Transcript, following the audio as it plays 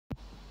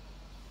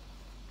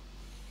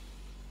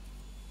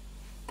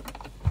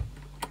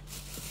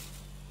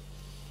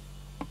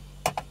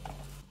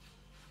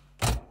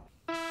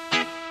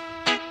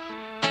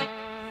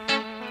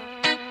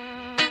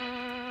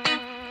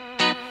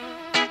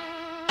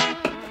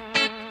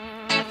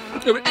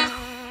やべ。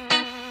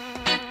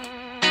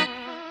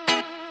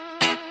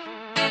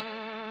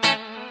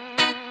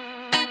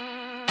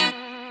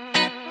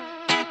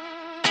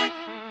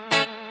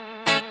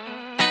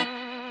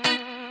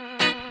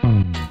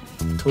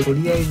と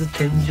りあえず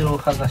天井を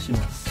剥がしま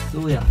す。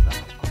どうやんだ。こ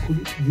れ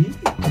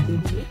当てる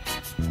ね。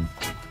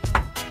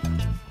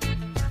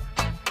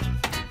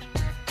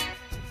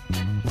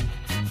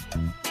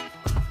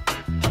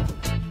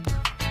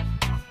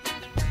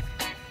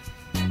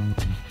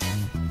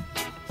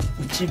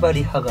内張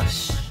り剥が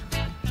し。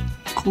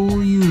こ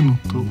ういうの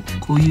と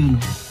こういうの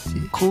があって、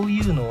こう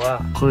いうの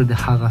はこれで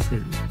剥がせ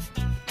る。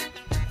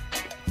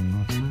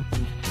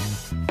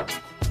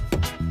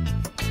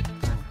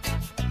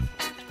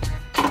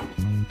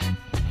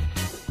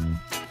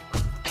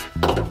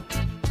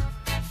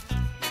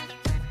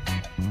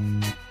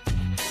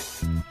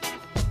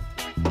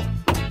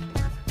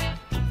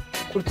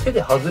これ手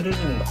で外れる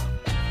んだ。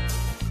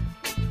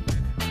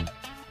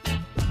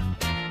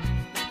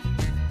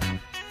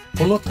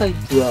このタイ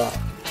プは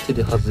手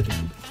で外れる。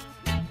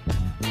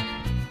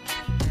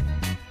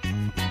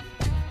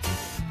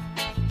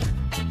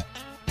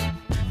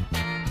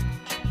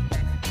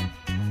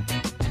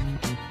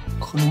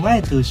この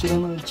前と後ろ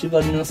の内張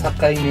りの境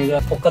目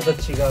が他と違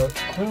う。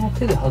これも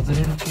手で外れ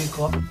る系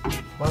か。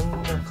真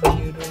ん中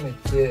緩め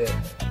て。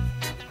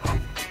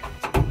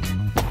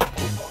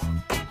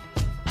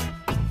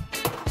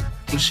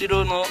後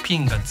ろのピ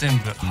ンが全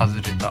部外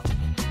れた。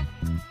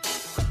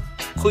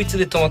こいつ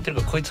で止まってる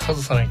からこいつ外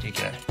さないとい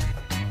けない。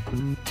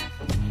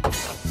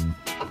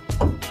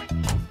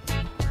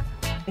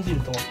ネジ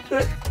で止まって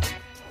る。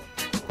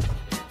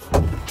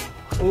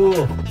お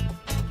お。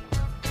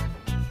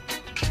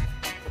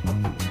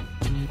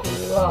こ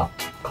れは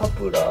カ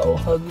プラーを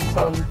外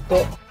さん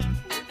と。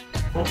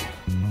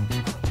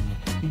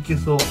いけ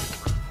そう。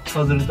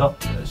外れた。よ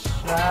っし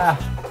ゃ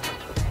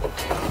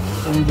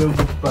ー。天井いっ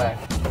ぱい。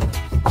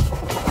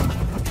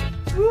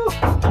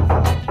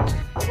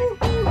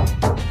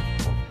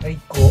最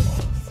高、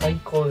最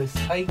高で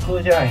す。最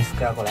高じゃないです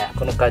か、これ。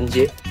この感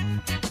じ。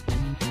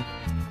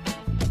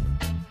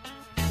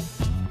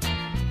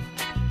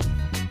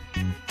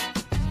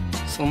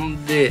そ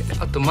んで、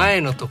あと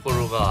前のとこ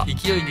ろが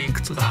勢いでい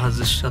くつか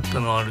外しちゃった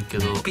のはあるけ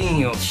ど、ピ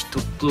ンを一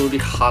通り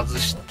外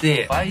し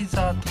て、バイ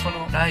ザーとこ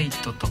のライ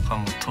トとか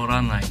も取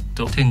らない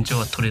と天井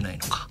は取れない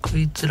のか。こ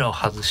いつらを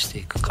外して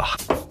いくか。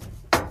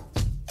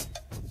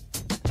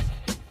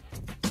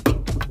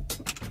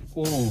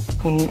おお、こ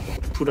こに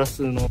プラ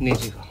スのネ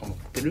ジがはまっ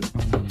てる。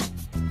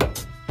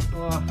う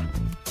わ。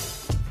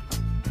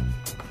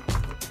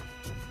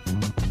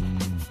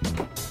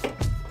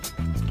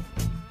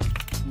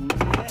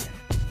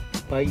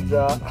バイ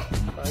ザ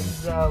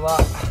ーは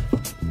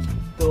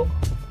と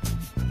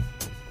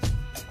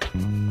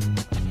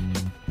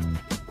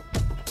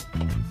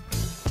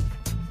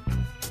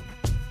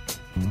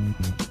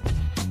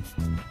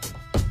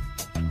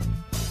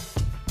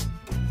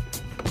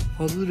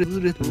外れどう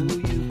いう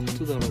こ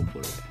とだろうこ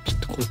れ。ちょっ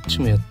とこっち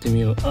もやって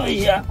みよう。あ、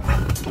いや、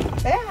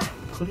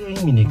これは意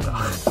味ねえ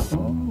か。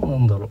な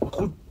んだろう、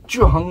こっち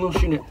は反応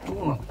しねえ。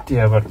どうなって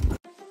やがる。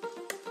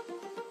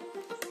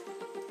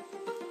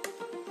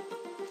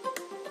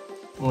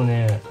もう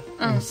ね、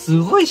す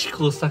ごい試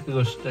行錯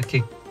誤した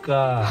結果、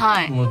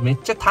はい、もうめっ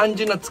ちゃ単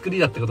純な作り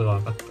だってことが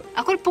分かった。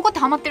あ、これポコって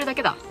はまってるだ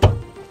けだ。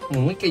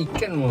もう一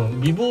回もう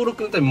微暴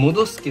録のために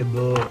戻すけ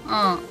ど、こ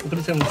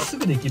れさもうす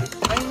ぐできる。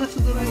マイナ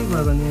スドライ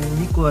バーがね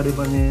2個あれ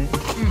ばね、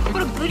こ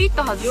れグリッ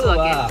と外すわけ。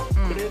要は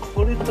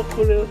これと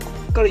これ、こ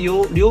こから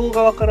両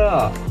側か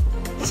ら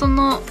そ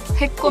の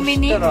へっこみ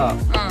にこ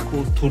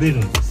う取れる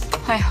んです。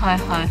はいはい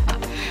はいはい。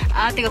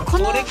あ、てかこ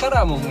れか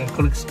らもうね、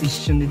これ一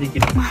瞬ででき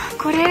る。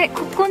これ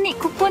ここ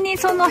に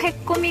そのへっ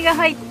こみが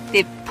入っ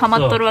てはま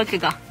っとるわけ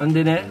が。なん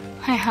でね、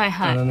はいはい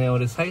はい。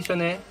俺最初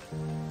ね、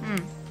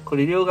こ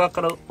れ両側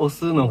から押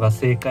すのが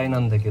正解な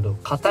んだけど、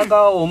片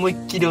側を思い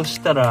っきり押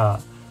したら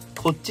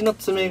こっちの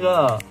爪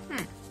が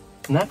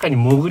中に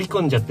潜り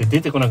込んじゃって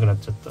出てこなくなっ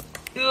ちゃった。う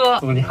わ、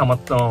ここにはまっ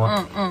たま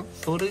ま。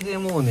それで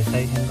もうね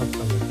大変だった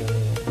んだけどね、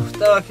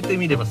蓋を開けて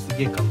みればす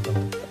げえ簡単だ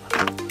った。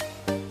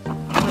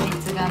効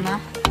率がな。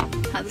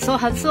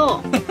外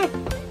そうこ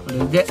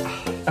れで、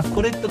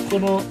これとこ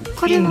の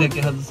ピンだ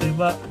け外せ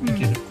ばい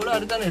ける。これあ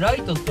れだね、ラ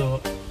イト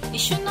と一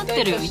緒になっ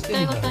てるよ、一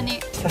体型に。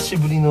久し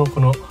ぶりのこ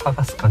の剥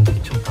がす感じで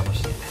超楽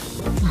しい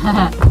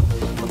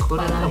こ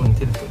れ多分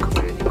手でこ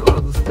れ2個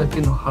外すだ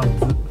けのはず。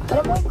あ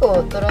れもう1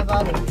個ドライバー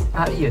ある。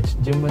あ、いいや、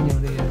順番に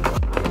俺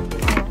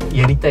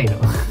やりたいの。や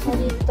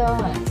りたい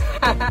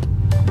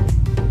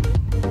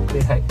こ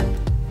れ、はい、こ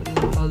れ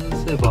を外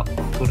せば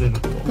取れる。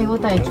手応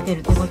えきて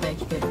る、手応え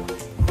きてる。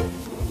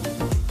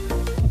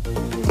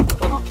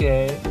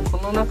こ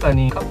の中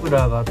にカプ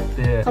ラーがあっ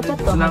て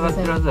つながっ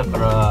てるはずだか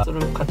ら、それ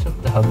をカチャっ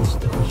て外し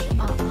てほしい。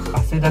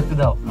汗だく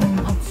だわ。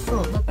熱そ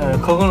うだって。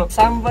ここの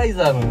サンバイ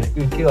ザーのね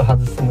受けを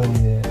外すの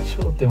にね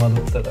超手間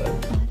取ったか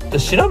ら、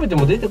調べて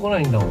も出てこな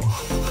いんだもん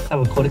多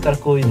分これから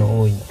こういうの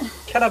多いな。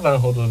キャラバン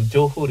ほど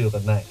情報量が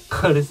ない。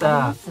これ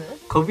さ、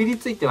こびり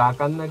ついて分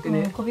かんなく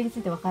ね。こびりつ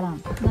いて分から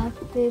んなっ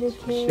てる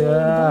けど、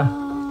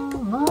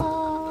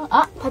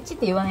あ、パチっ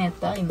て言わないやっ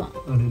た今。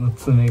俺の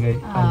爪が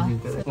感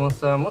じて。もう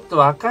さ、もっと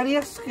分かり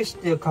やすくし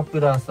てよ、カプ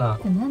ラーさ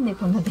ん。なんで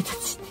こんなベタ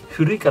ついて。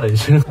古いからで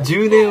しょ。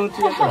10年落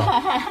ちだか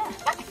ら。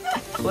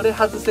これ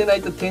外せな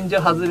いと天井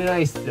外れな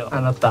いっすよ、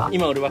あなた。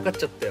今俺分かっ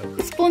ちゃったよ。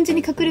スポンジ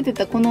に隠れて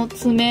たこの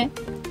爪。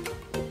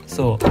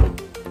そう。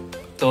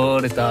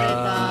取れ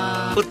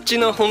た。こっち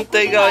の本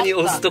体側に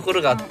押すとこ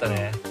ろがあった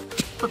ね。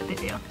取って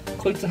るよ。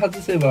こいつ外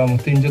せばもう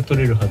天井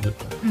取れるはず。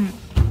うん。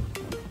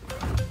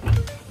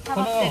こ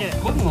の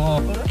ゴム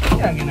をこれを切っ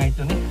てあげない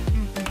とね。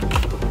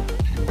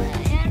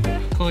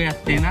こうやっ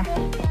てな。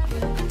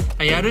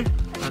あ、やる？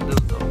あ、どう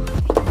ぞ。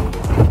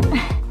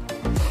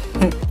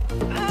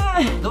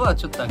ドア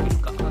ちょっと開ける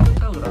か。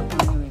タオル開け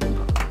ない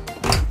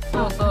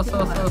か。そう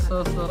そうそうそ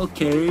うそう。オッ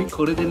ケー。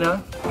これでな。う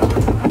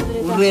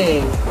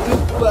え、グ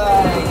ッ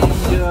バ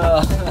イ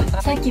よ。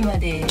さっきま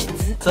で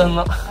そ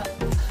の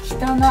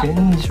人の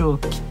天井こ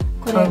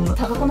れ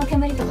タバコの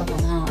煙とかか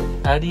な。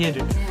ありえ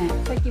る。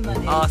さっきま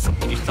で。あー、すっ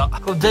きりした。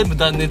これ全部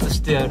断熱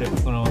してやる。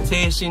この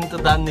精神と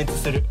断熱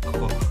する。こ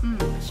こ。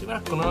しば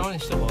らくこのままに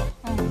しとこ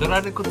う。ドラ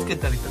レコつけ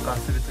たりとか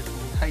するとき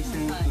に配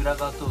線裏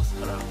側通す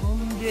から。ほ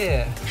ん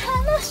で。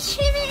楽し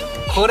み。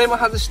これも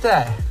外し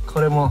たい。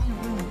これも。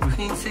部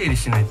品整理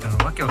しないと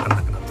わけわかん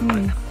なくなっ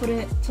た。こ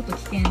れちょっと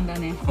危険だ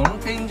ね。この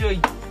天井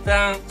一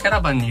旦キャラ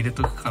バンに入れ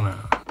とくかな。ど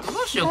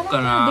うしよっ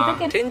かな。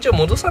天井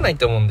戻さない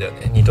と思うんだよ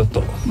ね、二度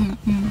と。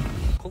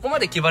ここま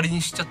で木張り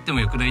にしちゃっても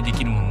よくない？で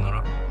きるもんな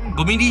ら。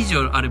5ミリ以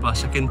上あれば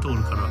車検通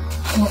るから。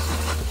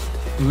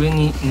上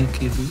に抜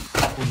ける？こ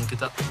う抜け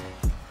た。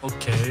オッ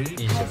ケ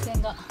ー。いいじゃん。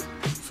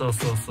そう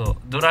そうそう。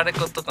ドラレ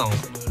コとかもこ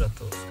の裏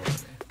通すから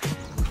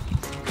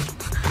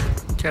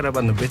ね。キャラ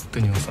バンのベッド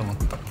に収まっ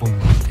たボン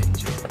ゴの天井。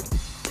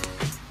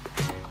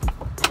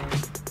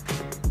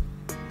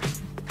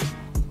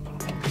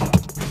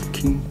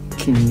キン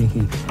キンに火。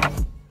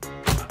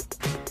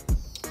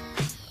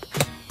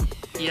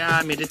い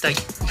やー、めでたい。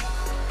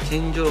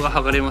天井が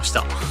剥がれまし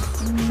た。天井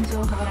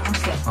剥がれま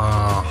したよ。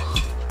ああ、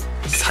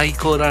最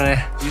高だ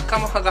ね。床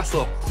も剥が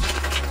そう。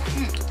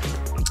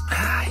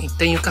一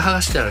旦床剥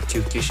がしたら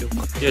休憩しよう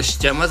か。よし、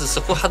じゃあまず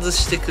そこ外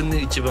してくん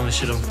ね。一番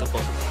後ろのと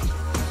こ。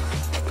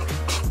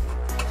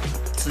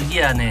次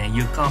はね、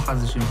床を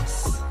外しま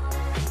す。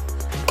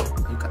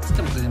床っつっ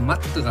てもこれでマ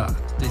ットが固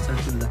定され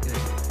てるだけで。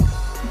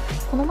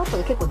このマット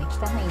が結構ね、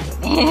汚いん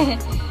だよね。よ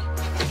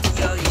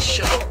い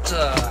しょっと。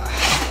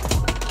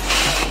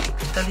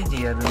2人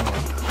でやるのは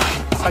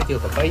作業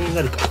が倍に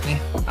なるから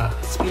ね。あ、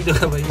スピード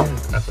が倍になる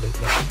かな、これ。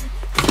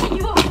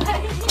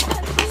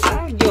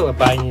作業は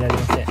倍になりま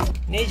せん。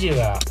ネジ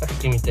はさっ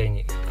きみたい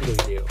に黒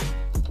入れよ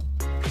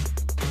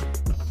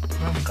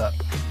う。なんか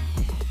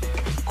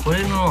こ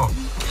れの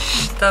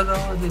下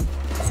側で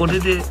これ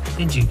で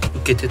ネジ受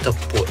けてたっ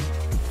ぽい。そ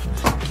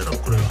したら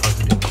これが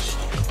外れまし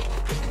た。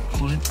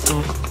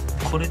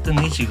これと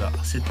ネジが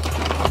セットだった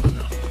かな。これで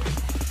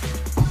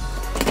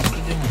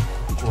も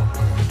ここは外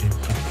れた。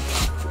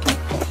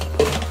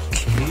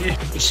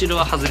後ろ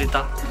は外れ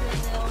た。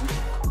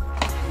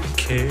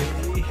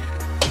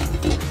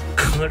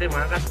これ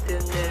曲がってん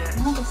ね。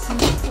なんかすごい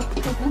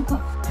なん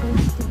か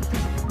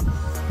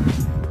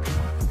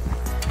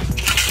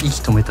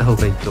息止めた方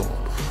がいいと思う。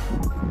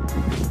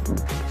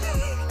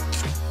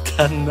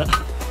なんな。なんか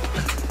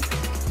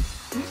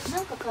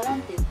絡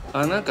んでた。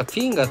あ、なんか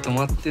ピンが止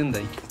まってんだ。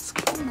いくつ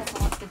か。ピンが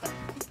止まってた。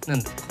なん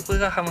だ、ここ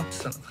がはまって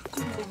たのか。こ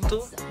こ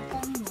と。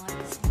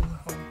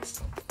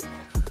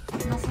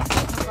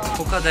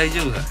他大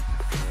丈夫だ。汚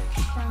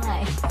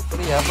い。こ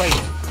れやばいよ。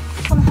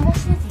この剥が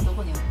しのやつど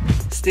こに置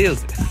く？捨てよう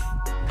ぜ。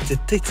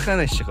絶対使わ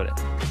ないっしょこれ。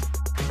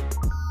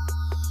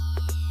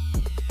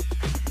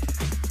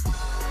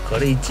こ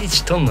れいちい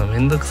ち取んのめ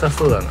んどくさ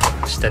そうだな。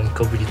下に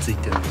こびりつい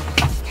てるの。オ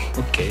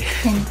ッケー。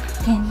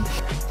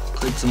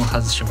こいつも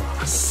外し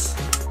ます。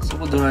そ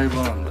こドライバ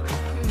ーなんだね。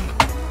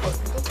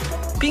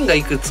ピンが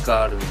いくつ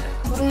かあるね。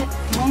これ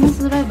マイナ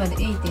スドライバーで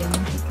8ってやら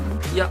なきゃいけ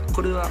ない。いや、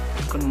これは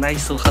この内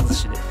装外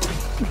しで。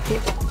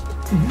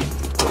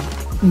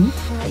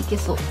あ、いけ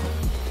そう。こ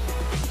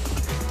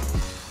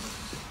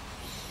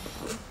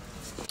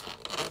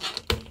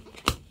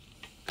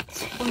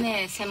こ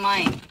ね、狭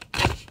い。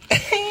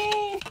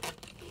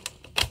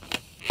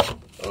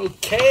オッ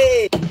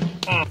ケー。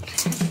あ、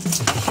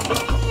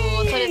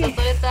おー、取れた取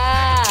れた。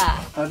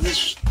外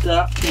し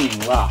たピ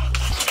ンは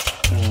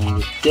入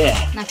れて、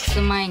なく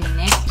す前に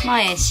ね、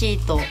前シ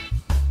ート。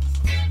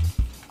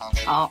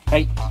あ、は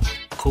い。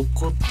こ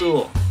こ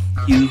と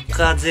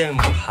床全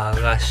部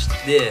剥がし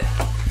て、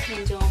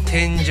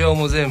天井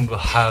も全部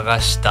剥が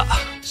した。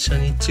初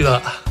日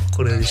は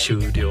これで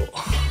終了。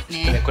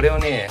ね、これを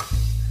ね、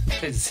と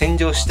りあえず洗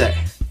浄したい。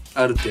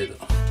ある程度。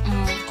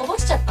こぼ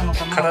しちゃったの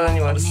かな。体に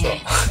悪そう。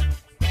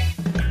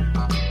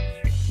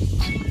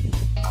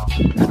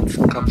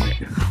2日目。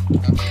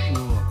今日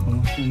はこ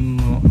の辺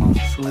の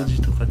掃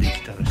除とかで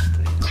きたらし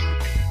たい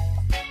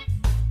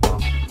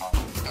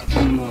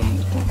な。なん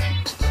だ。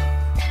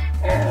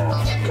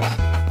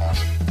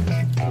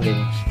取れま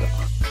した。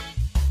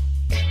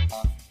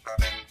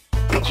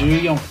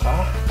14か。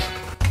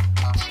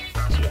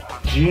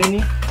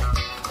12。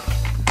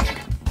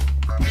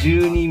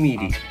12ミ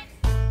リ。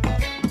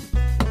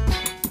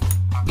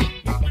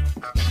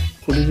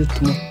これで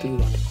止まってる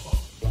だけか。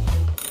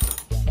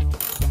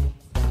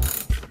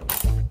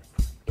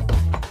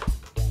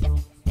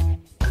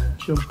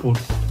じゃあボル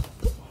ト。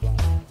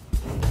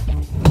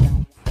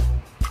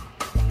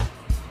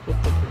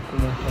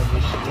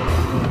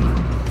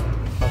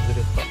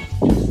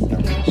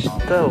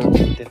下をデ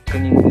ッド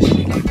ニングし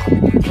て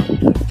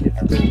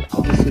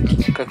外す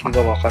きっかけ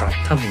がわからん。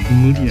多分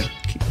無理な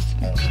気がす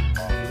る。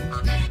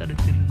され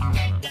てるんだな。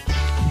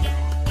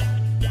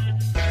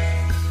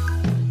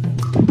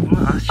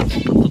まあ足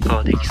元とか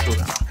はできそう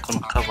だな。この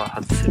カバ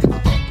ー外せる。こ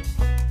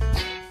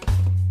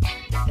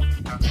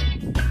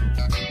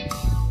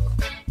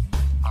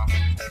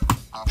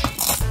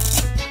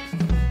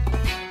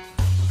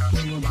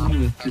れはど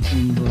うやって飛ん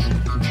だろうと思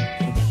っ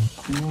たら、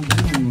この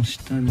ゴムの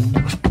下にこ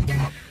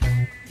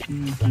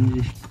んな感じで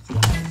引っか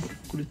かる。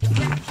これ取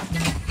れる。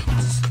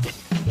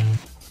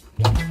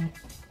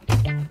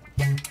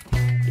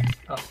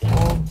あ、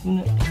危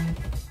ね。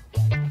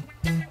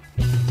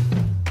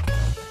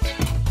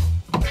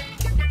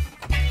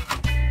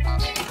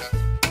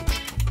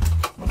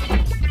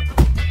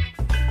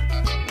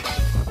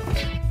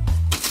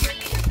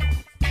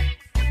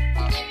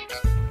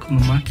この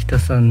Makita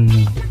さん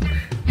に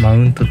マウ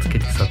ントつけ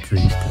て撮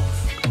影してま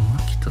す。この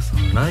Makitaさ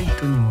んライ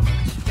トにもなる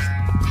し。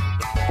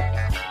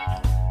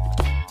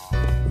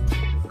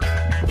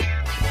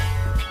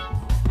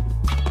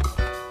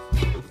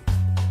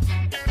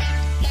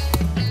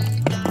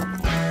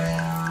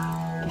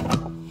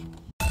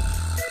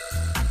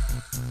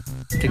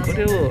でこ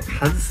れを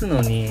外す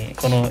のに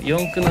この四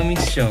駆のミ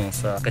ッション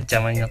さが邪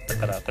魔になった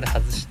からこれ外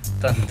し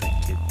たんだ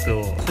け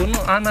ど、こ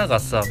の穴が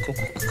さここ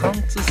貫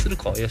通する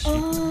か怪しい。通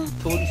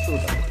りそう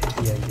だな。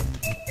いやいや。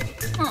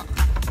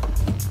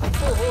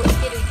おお、い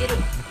けるいける。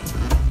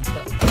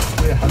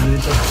これ外れ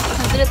ちゃっ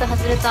た。外れた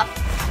外れた。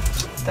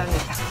汚ね。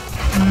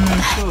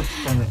超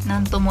汚ね。な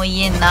んとも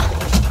言えんな。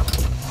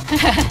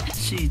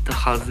シート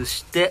外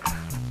して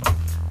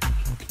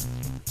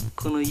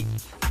この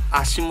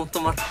足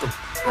元マット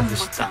外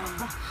した。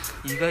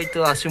意外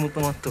と足元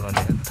マットが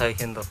ね大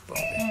変だったの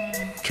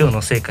で、今日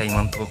の成果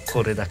今んとこ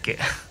これだけ。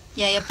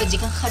いや、やっぱ時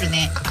間かかる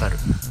ね。かかる。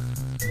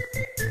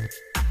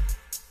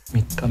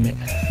3日目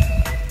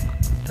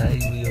だい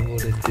ぶ汚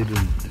れてるん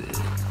で、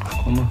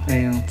この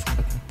辺を使っ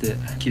て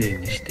きれい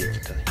にしてい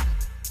きたい。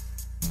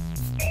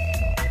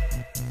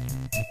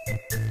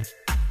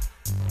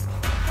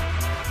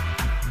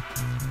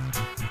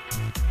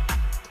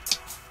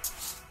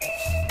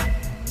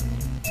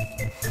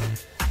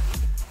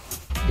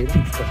ヘラ使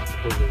った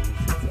方がいい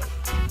説あ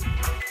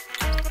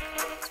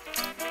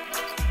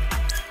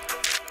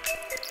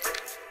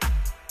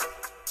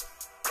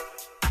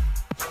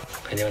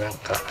る。でもなん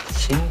か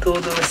振動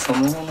止めその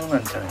ものな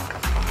んじゃないか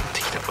と思って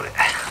きた。これ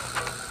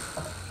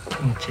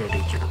気持ち悪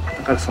いけど、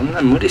だからそん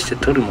な無理して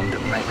取るもんで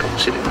もないかも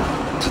しれない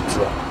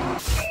実は。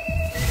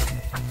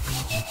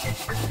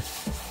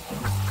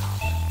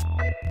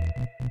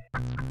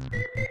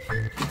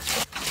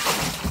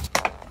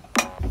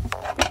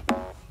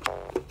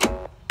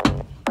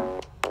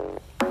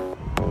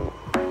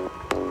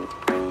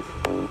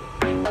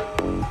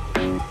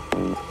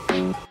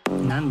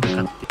なんで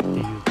かって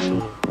いうと、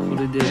こ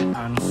れで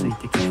水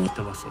滴吹き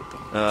飛ばそうと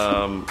思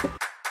う。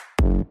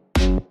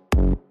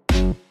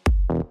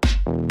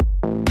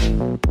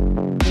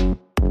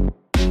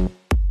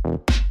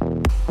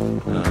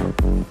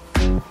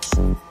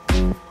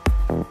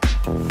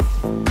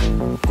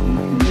この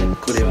辺で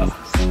これは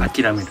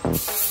諦める。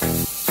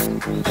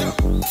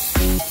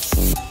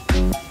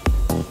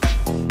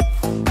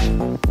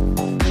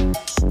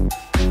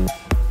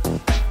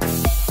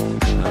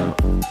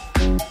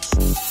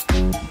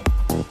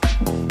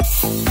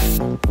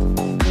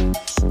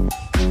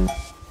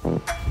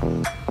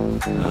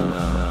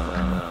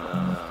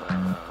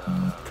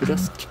プラ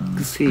スチッ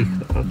クセーフ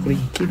だからこれい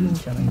けるん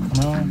じゃないか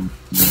な。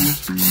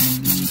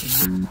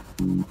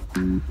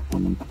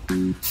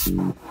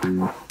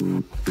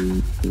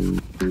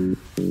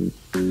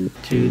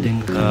充電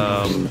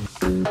が完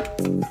了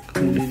した。こ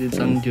れで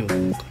残量が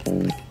分かったけ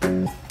ど、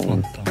ま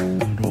た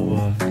ブロワ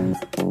ー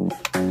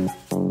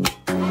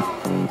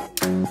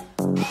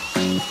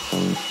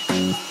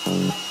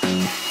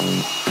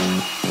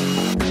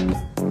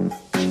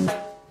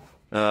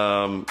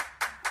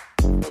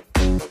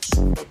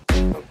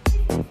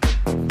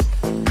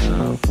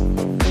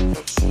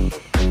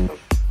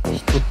一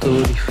通り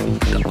拭い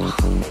た。結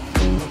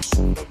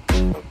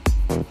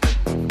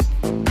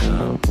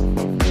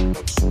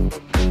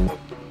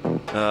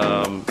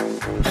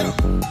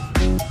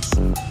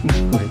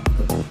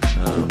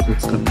構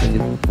使ったけ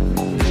ど。